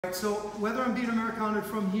So whether I'm being Americana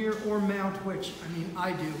from here or mount, which I mean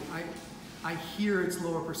I do, I hear it's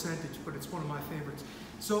lower percentage, but it's one of my favorites.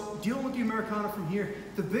 So dealing with the Americana from here,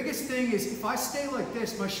 the biggest thing is if I stay like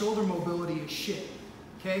this, my shoulder mobility is shit.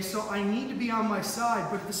 Okay, so I need to be on my side,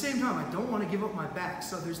 but at the same time, I don't want to give up my back.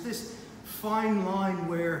 So there's this fine line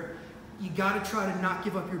where you got to try to not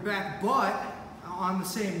give up your back, but on the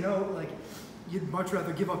same note, like you'd much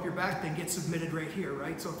rather give up your back than get submitted right here,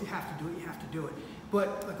 right? So if you have to do it, you have to do it.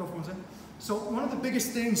 But, go for 1 second. So one of the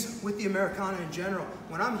biggest things with the Americana in general,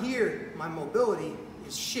 when I'm here, my mobility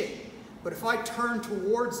is shit. But if I turn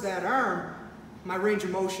towards that arm, my range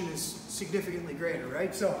of motion is significantly greater,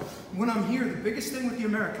 right? So when I'm here, the biggest thing with the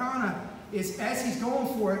Americana is as he's going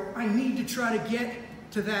for it, I need to try to get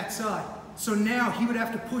to that side. So now he would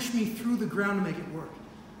have to push me through the ground to make it work.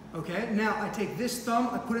 Okay, now I take this thumb,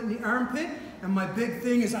 I put it in the armpit, and my big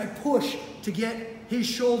thing is I push to get his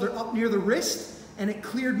shoulder up near the wrist, and it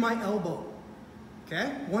cleared my elbow.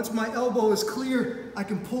 Okay, once my elbow is clear, I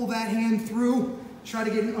can pull that hand through, try to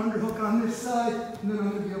get an underhook on this side, and then I'm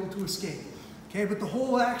going to be able to escape. Okay, but the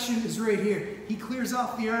whole action is right here. He clears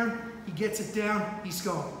off the arm, he gets it down, he's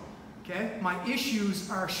going. Okay, my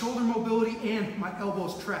issues are shoulder mobility and my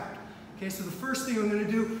elbow's trapped. Okay, so the first thing I'm going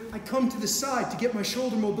to do, I come to the side to get my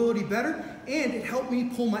shoulder mobility better, and it helped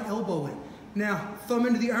me pull my elbow in. Now, thumb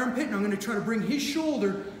into the armpit, and I'm going to try to bring his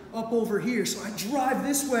shoulder up over here. So I drive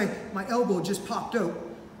this way, my elbow just popped out.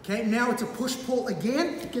 Okay, now it's a push-pull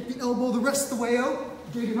again, get the elbow the rest of the way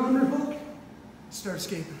out, dig an underhook, start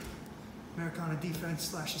escaping. Americana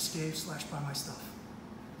defense / escape / buy my stuff.